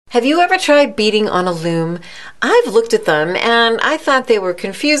Have you ever tried beading on a loom? I've looked at them and I thought they were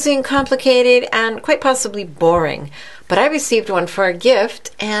confusing, complicated, and quite possibly boring. But I received one for a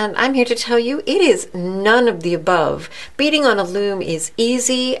gift and I'm here to tell you it is none of the above. Beading on a loom is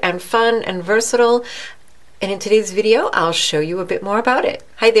easy and fun and versatile. And in today's video, I'll show you a bit more about it.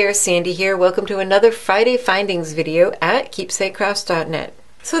 Hi there, Sandy here. Welcome to another Friday Findings video at keepsakecrafts.net.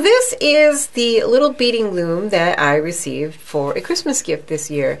 So this is the little beading loom that I received for a Christmas gift this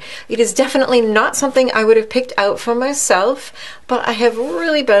year. It is definitely not something I would have picked out for myself, but I have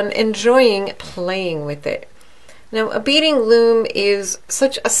really been enjoying playing with it. Now, a beading loom is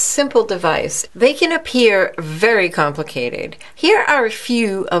such a simple device. They can appear very complicated. Here are a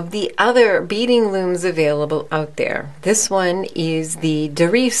few of the other beading looms available out there. This one is the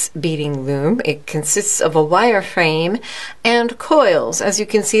Darice beading loom. It consists of a wire frame and coils. As you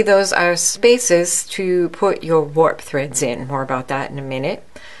can see, those are spaces to put your warp threads in. More about that in a minute.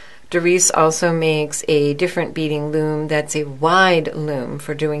 Darice also makes a different beading loom that's a wide loom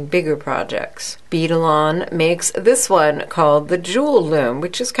for doing bigger projects. Beadalon makes this one called the Jewel loom,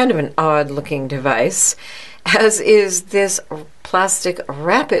 which is kind of an odd looking device, as is this plastic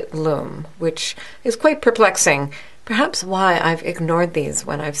rapid loom, which is quite perplexing. Perhaps why I've ignored these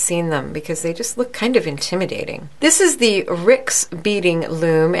when I've seen them, because they just look kind of intimidating. This is the Rix beading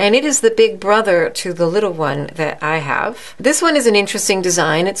loom, and it is the big brother to the little one that I have. This one is an interesting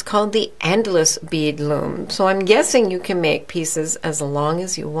design. It's called the Endless bead loom. So I'm guessing you can make pieces as long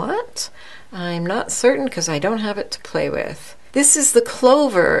as you want. I'm not certain because I don't have it to play with. This is the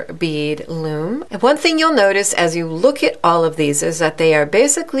Clover bead loom. And one thing you'll notice as you look at all of these is that they are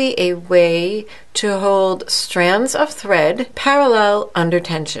basically a way to hold strands of thread parallel under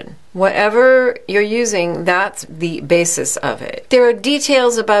tension. Whatever you're using, that's the basis of it. There are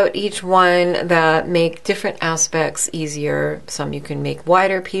details about each one that make different aspects easier. Some you can make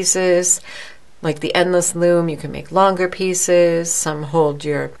wider pieces. Like the Endless loom, you can make longer pieces. Some hold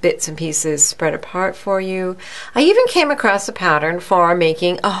your bits and pieces spread apart for you. I even came across a pattern for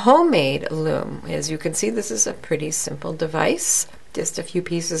making a homemade loom. As you can see, this is a pretty simple device. Just a few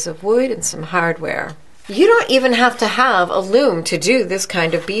pieces of wood and some hardware. You don't even have to have a loom to do this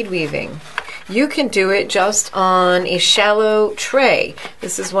kind of bead weaving. You can do it just on a shallow tray.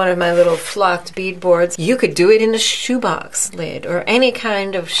 This is one of my little flocked bead boards. You could do it in a shoebox lid or any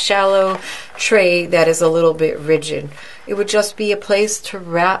kind of shallow tray that is a little bit rigid. It would just be a place to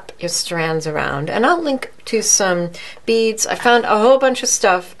wrap your strands around. And I'll link to some beads. I found a whole bunch of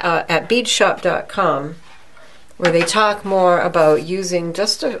stuff at beadshop.com where they talk more about using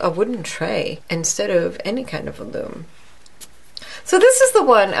just a wooden tray instead of any kind of a loom. So this is the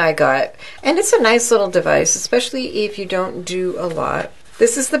one I got, and it's a nice little device, especially if you don't do a lot.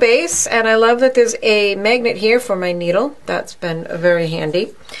 This is the base, and I love that there's a magnet here for my needle. That's been very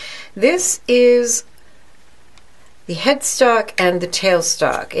handy. This is the headstock and the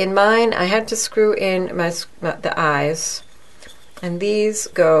tailstock. In mine, I had to screw in the eyes, and these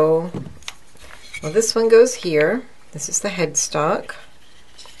go, well, this one goes here. This is the headstock,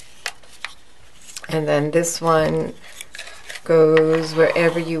 and then this one goes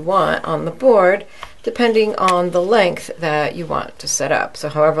wherever you want on the board, depending on the length that you want to set up. So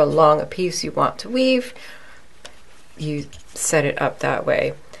however long a piece you want to weave, you set it up that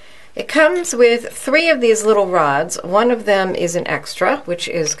way. It comes with 3 of these little rods. One of them is an extra, which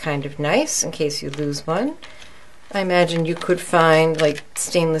is kind of nice in case you lose one. I imagine you could find like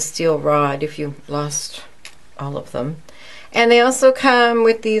stainless steel rod if you lost all of them. And they also come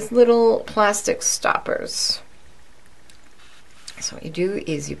with these little plastic stoppers. So what you do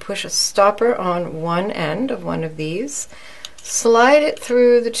is you push a stopper on one end of one of these, slide it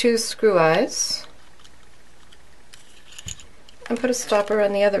through the 2 screw eyes, and put a stopper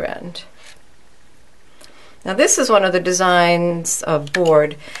on the other end. Now this is one of the designs of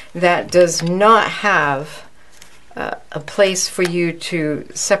board that does not have a place for you to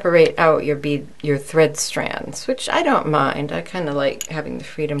separate out your thread strands, which I don't mind. I kind of like having the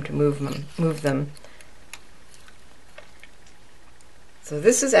freedom to move them. So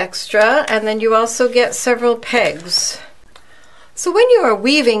this is extra, and then you also get several pegs. So when you are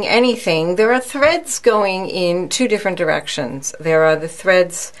weaving anything, there are threads going in 2 different directions. There are the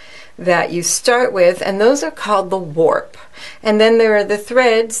threads that you start with, and those are called the warp. And then there are the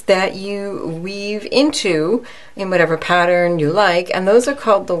threads that you weave into in whatever pattern you like, and those are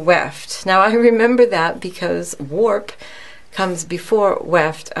called the weft. Now I remember that because warp comes before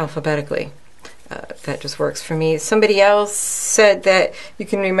weft alphabetically. That just works for me. Somebody else said that you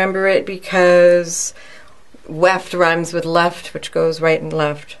can remember it because weft rhymes with left, which goes right and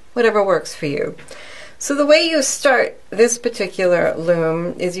left. Whatever works for you. So the way you start this particular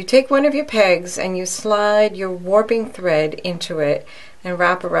loom is you take one of your pegs and you slide your warping thread into it and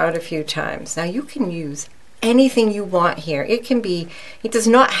wrap around a few times. Now you can use anything you want here. It does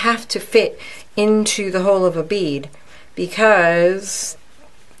not have to fit into the hole of a bead because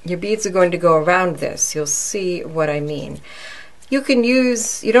your beads are going to go around this. You'll see what I mean. You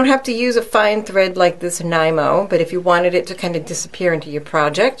don't have to use a fine thread like this Nymo, but if you wanted it to kind of disappear into your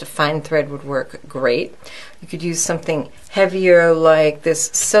project, a fine thread would work great. You could use something heavier like this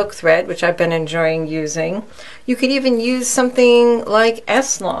silk thread, which I've been enjoying using. You could even use something like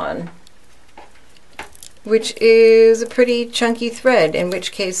S-lon, which is a pretty chunky thread, in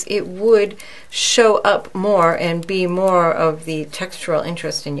which case it would show up more and be more of the textural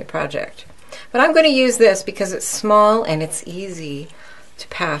interest in your project. But I'm going to use this because it's small and it's easy to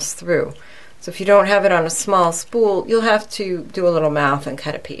pass through. So if you don't have it on a small spool, you'll have to do a little mouth and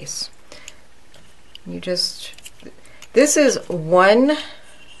cut a piece. This is one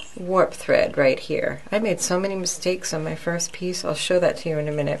warp thread right here. I made so many mistakes on my first piece. I'll show that to you in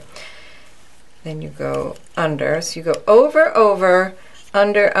a minute. Then you go under. So you go over, over,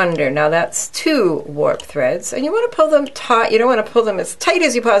 under, under. Now that's 2 warp threads, and you want to pull them taut. You don't want to pull them as tight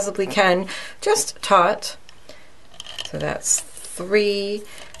as you possibly can, just taut. So that's 3,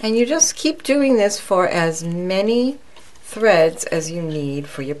 and you just keep doing this for as many threads as you need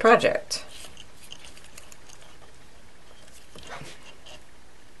for your project.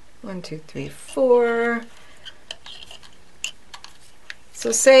 1, 2, 3, 4.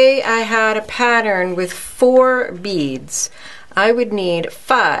 So say I had a pattern with 4 beads. I would need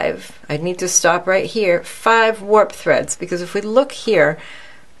 5. I'd need to stop right here, 5 warp threads, because if we look here,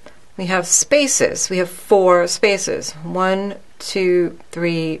 we have spaces. We have 4 spaces. 1, 2,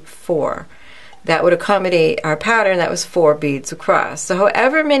 3, 4. That would accommodate our pattern that was 4 beads across. So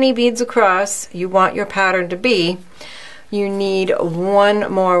however many beads across you want your pattern to be, you need 1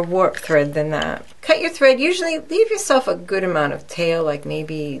 more warp thread than that. Cut your thread. Usually leave yourself a good amount of tail, like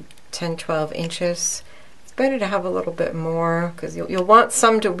maybe 10, 12 inches. Better to have a little bit more because you'll want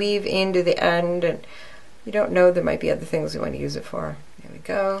some to weave into the end, and you don't know, there might be other things you want to use it for. There we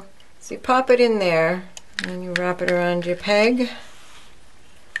go. So you pop it in there and then you wrap it around your peg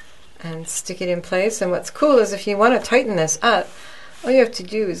and stick it in place. And what's cool is if you want to tighten this up, all you have to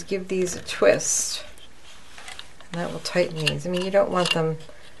do is give these a twist and that will tighten these. I mean, you don't want them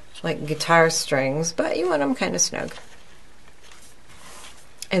like guitar strings, but you want them kind of snug.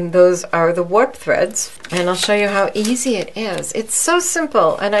 And those are the warp threads, and I'll show you how easy it is. It's so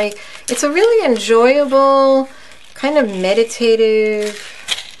simple, and it's a really enjoyable, kind of meditative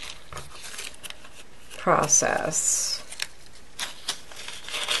process.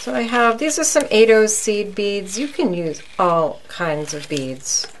 So these are some 8/0 seed beads. You can use all kinds of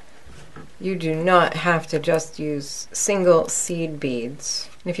beads. You do not have to just use single seed beads.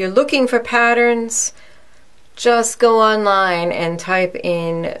 And if you're looking for patterns, just go online and type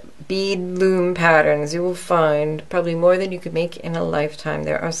in bead loom patterns. You will find probably more than you could make in a lifetime.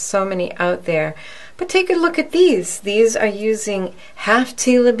 There are so many out there. But take a look at these. These are using half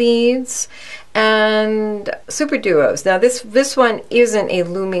Tila beads and super duos. Now this one isn't a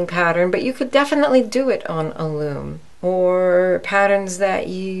looming pattern, but you could definitely do it on a loom. Or patterns that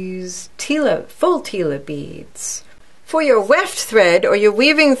use Tila, full Tila beads. For your weft thread or your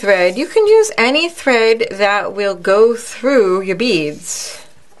weaving thread, you can use any thread that will go through your beads.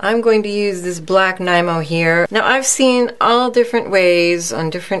 I'm going to use this black Nymo here. Now I've seen all different ways on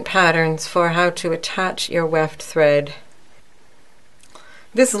different patterns for how to attach your weft thread.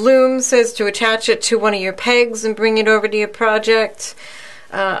 This loom says to attach it to one of your pegs and bring it over to your project.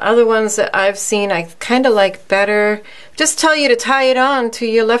 Other ones that I've seen I kind of like better just tell you to tie it on to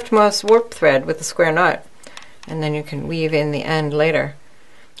your leftmost warp thread with a square knot, and then you can weave in the end later.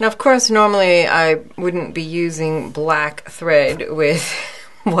 Now of course normally I wouldn't be using black thread with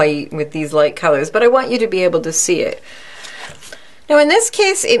white with these light colors, but I want you to be able to see it. Now in this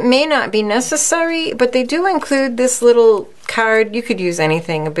case it may not be necessary, but they do include this little card. You could use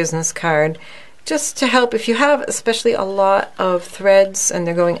anything, a business card, just to help if you have especially a lot of threads and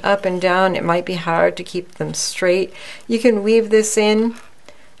they're going up and down. It might be hard to keep them straight. You can weave this in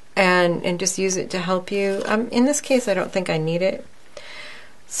and just use it to help you. In this case I don't think I need it.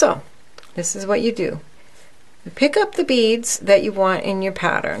 So this is what you do. You pick up the beads that you want in your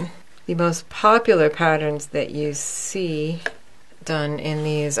pattern. The most popular patterns that you see done in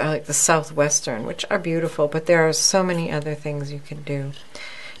these are like the Southwestern, which are beautiful, but there are so many other things you can do.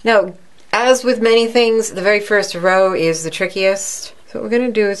 Now, as with many things, the very first row is the trickiest. So what we're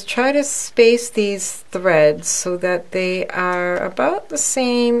going to do is try to space these threads so that they are about the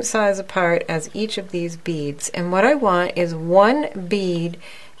same size apart as each of these beads. And what I want is one bead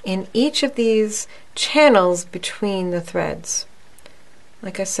in each of these channels between the threads.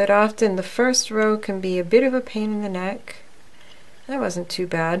 Like I said, often the first row can be a bit of a pain in the neck. That wasn't too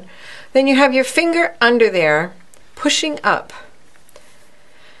bad. Then you have your finger under there pushing up.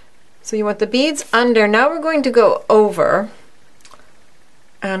 So you want the beads under. Now we're going to go over.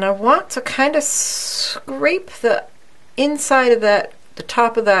 And I want to kind of scrape the inside of that, the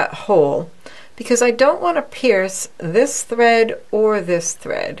top of that hole, because I don't want to pierce this thread or this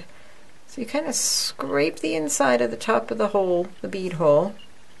thread. So you kind of scrape the inside of the top of the hole, the bead hole,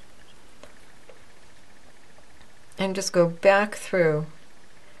 and just go back through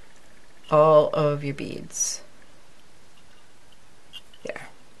all of your beads. There.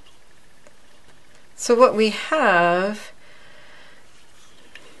 So what we have,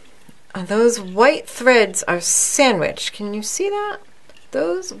 those white threads are sandwiched. Can you see that?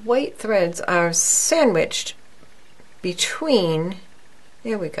 Those white threads are sandwiched between,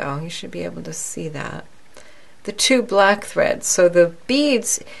 there we go, you should be able to see that, the two black threads. So the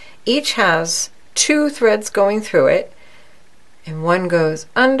beads each has two threads going through it, and one goes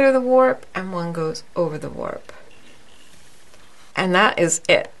under the warp and one goes over the warp. And that is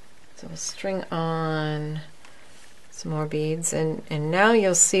it. So we'll string on some more beads, and now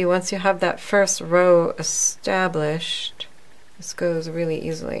you'll see once you have that first row established, this goes really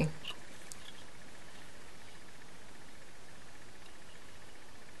easily.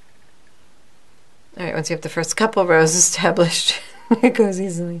 Alright, once you have the first couple rows established, it goes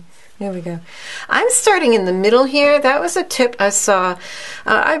easily. There we go. I'm starting in the middle here. That was a tip I saw.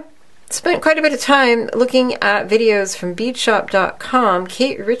 I spent quite a bit of time looking at videos from beadshop.com.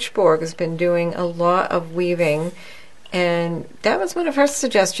 Kate Richborg has been doing a lot of weaving, and that was one of her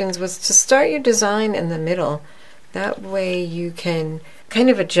suggestions, was to start your design in the middle. That way you can kind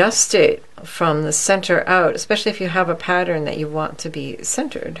of adjust it from the center out, especially if you have a pattern that you want to be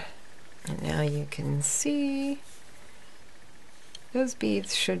centered. And now you can see those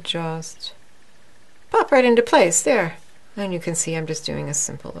beads should just pop right into place there. And you can see I'm just doing a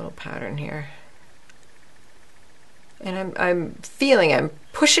simple little pattern here. And I'm feeling, I'm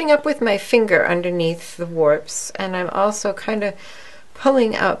pushing up with my finger underneath the warps, and I'm also kind of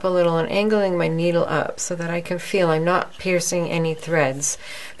pulling up a little and angling my needle up so that I can feel I'm not piercing any threads.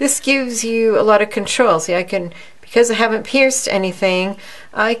 This gives you a lot of control. See, I can, because I haven't pierced anything,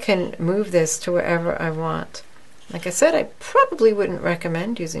 I can move this to wherever I want. Like I said, I probably wouldn't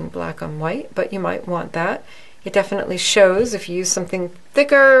recommend using black on white, but you might want that. It definitely shows. If you use something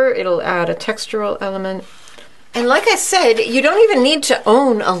thicker, it'll add a textural element. And like I said, you don't even need to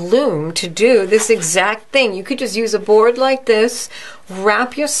own a loom to do this exact thing. You could just use a board like this,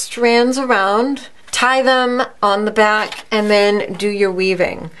 wrap your strands around, tie them on the back, and then do your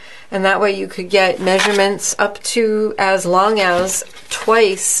weaving. And that way you could get measurements up to as long as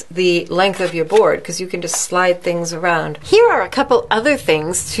twice the length of your board, because you can just slide things around. Here are a couple other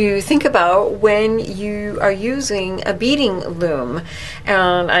things to think about when you are using a beading loom.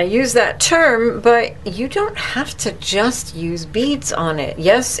 And I use that term, but you don't have to just use beads on it.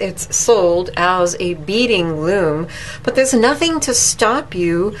 Yes, it's sold as a beading loom, but there's nothing to stop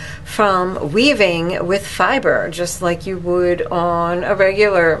you from weaving with fiber, just like you would on a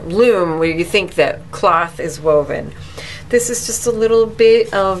regular loom where you think that cloth is woven. This is just a little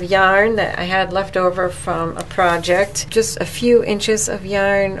bit of yarn that I had left over from a project. Just a few inches of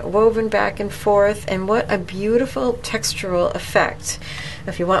yarn woven back and forth, and what a beautiful textural effect.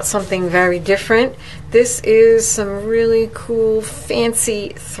 If you want something very different, this is some really cool fancy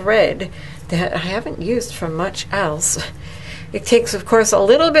thread that I haven't used for much else. It takes, of course, a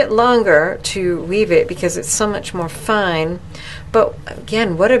little bit longer to weave it because it's so much more fine. But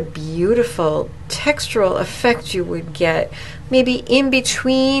again, what a beautiful textural effect you would get. Maybe in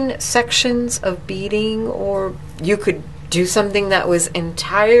between sections of beading, or you could do something that was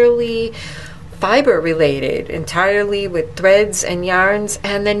entirely fiber related, entirely with threads and yarns,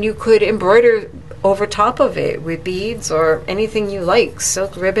 and then you could embroider over top of it with beads or anything you like,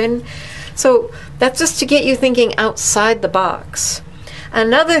 silk ribbon. So that's just to get you thinking outside the box.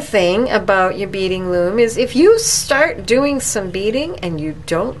 Another thing about your beading loom is if you start doing some beading and you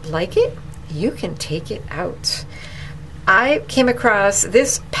don't like it, you can take it out. I came across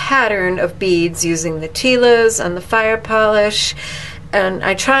this pattern of beads using the tilas and the fire polish, and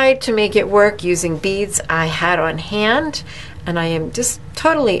I tried to make it work using beads I had on hand, and I am just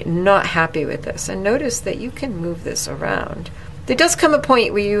totally not happy with this. And notice that you can move this around. There does come a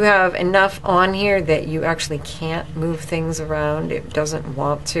point where you have enough on here that you actually can't move things around. It doesn't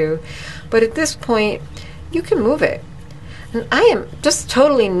want to. But at this point, you can move it. And I am just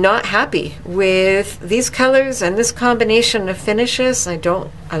totally not happy with these colors and this combination of finishes. I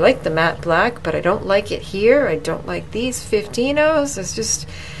like the matte black, but I don't like it here. I don't like these 15-ohs. There's just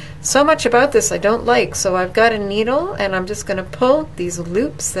so much about this I don't like. So I've got a needle and I'm just going to pull these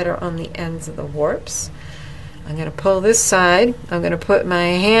loops that are on the ends of the warps. I'm going to pull this side. I'm going to put my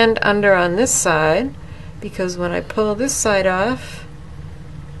hand under on this side, because when I pull this side off,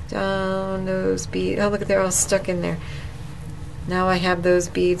 down those beads, oh look, they're all stuck in there. Now I have those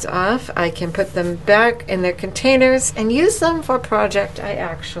beads off. I can put them back in their containers and use them for a project I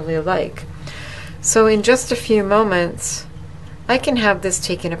actually like. So in just a few moments, I can have this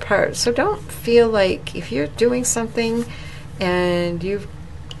taken apart. So don't feel like if you're doing something and you've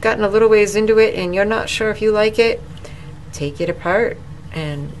gotten a little ways into it and you're not sure if you like it, take it apart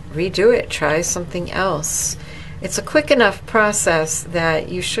and redo it. Try something else. It's a quick enough process that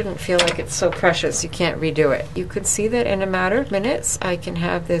you shouldn't feel like it's so precious you can't redo it. You could see that in a matter of minutes I can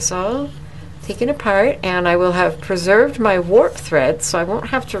have this all taken apart, and I will have preserved my warp thread, so I won't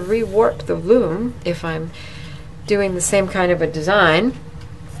have to rewarp the loom if I'm doing the same kind of a design.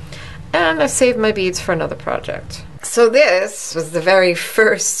 And I've saved my beads for another project. So this was the very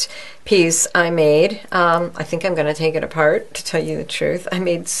first piece I made. I think I'm going to take it apart, to tell you the truth. I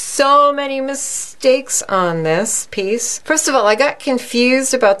made so many mistakes on this piece. First of all, I got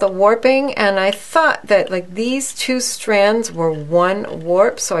confused about the warping, and I thought that like these two strands were one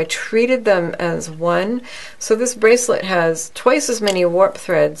warp, so I treated them as one. So this bracelet has twice as many warp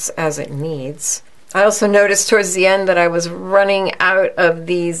threads as it needs. I also noticed towards the end that I was running out of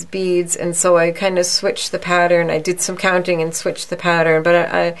these beads, and so I kind of switched the pattern. I did some counting and switched the pattern, but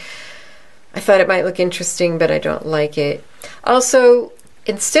I thought it might look interesting, but I don't like it. Also,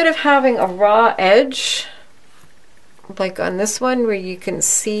 instead of having a raw edge, like on this one where you can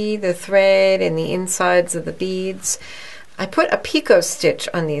see the thread and the insides of the beads, I put a picot stitch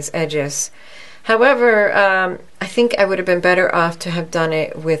on these edges. However, I think I would have been better off to have done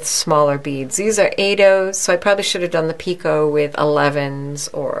it with smaller beads. These are 8/0s, so I probably should have done the picot with 11s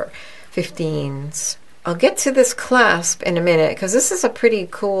or 15s. I'll get to this clasp in a minute, because this is a pretty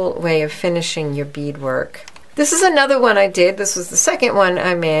cool way of finishing your beadwork. This is another one I did. This was the second one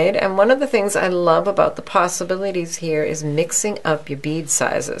I made, and one of the things I love about the possibilities here is mixing up your bead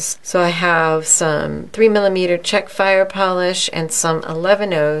sizes. So I have some 3mm Czech fire polish and some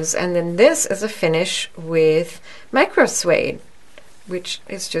 11/0s, and then this is a finish with micro suede, which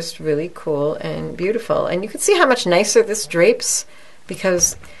is just really cool and beautiful. And you can see how much nicer this drapes,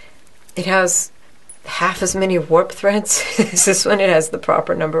 because it has half as many warp threads as this one. It has the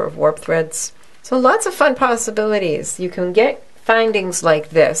proper number of warp threads. So lots of fun possibilities. You can get findings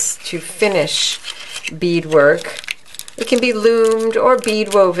like this to finish beadwork. It can be loomed or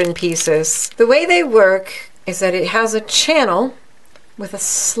bead woven pieces. The way they work is that it has a channel with a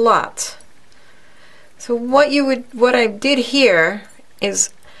slot. So what I did here is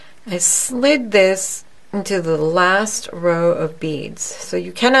I slid this into the last row of beads. So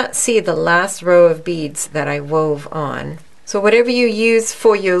you cannot see the last row of beads that I wove on. So whatever you use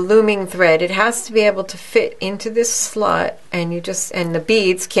for your looming thread, it has to be able to fit into this slot, and the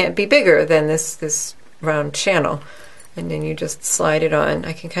beads can't be bigger than this round channel. And then you just slide it on.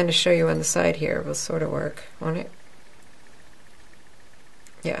 I can kind of show you on the side here. It will sort of work, won't it?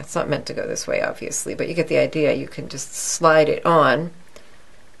 Yeah, it's not meant to go this way, obviously, but you get the idea. You can just slide it on.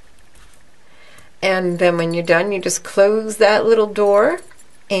 And then when you're done, you just close that little door,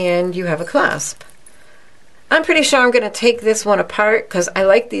 and you have a clasp. I'm pretty sure I'm going to take this one apart because I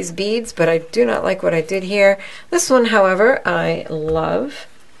like these beads, but I do not like what I did here. This one, however, I love.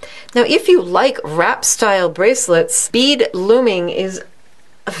 Now, if you like wrap style bracelets, bead looming is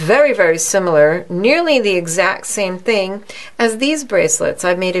very, very similar, nearly the exact same thing as these bracelets.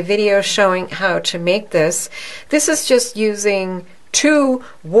 I've made a video showing how to make this. This is just using 2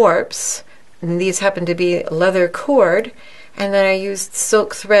 warps, and these happen to be leather cord. And then I used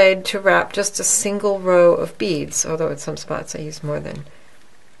silk thread to wrap just a single row of beads, although in some spots I used more than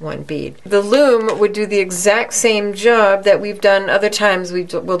one bead. The loom would do the exact same job that we've done other times.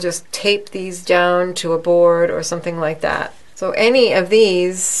 We'll just tape these down to a board or something like that. So any of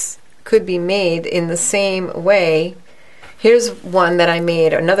these could be made in the same way. Here's one that I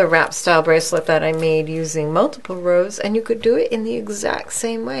made, another wrap style bracelet that I made using multiple rows, and you could do it in the exact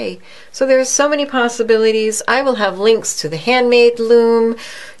same way. So there's so many possibilities. I will have links to the handmade loom,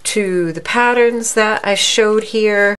 to the patterns that I showed here,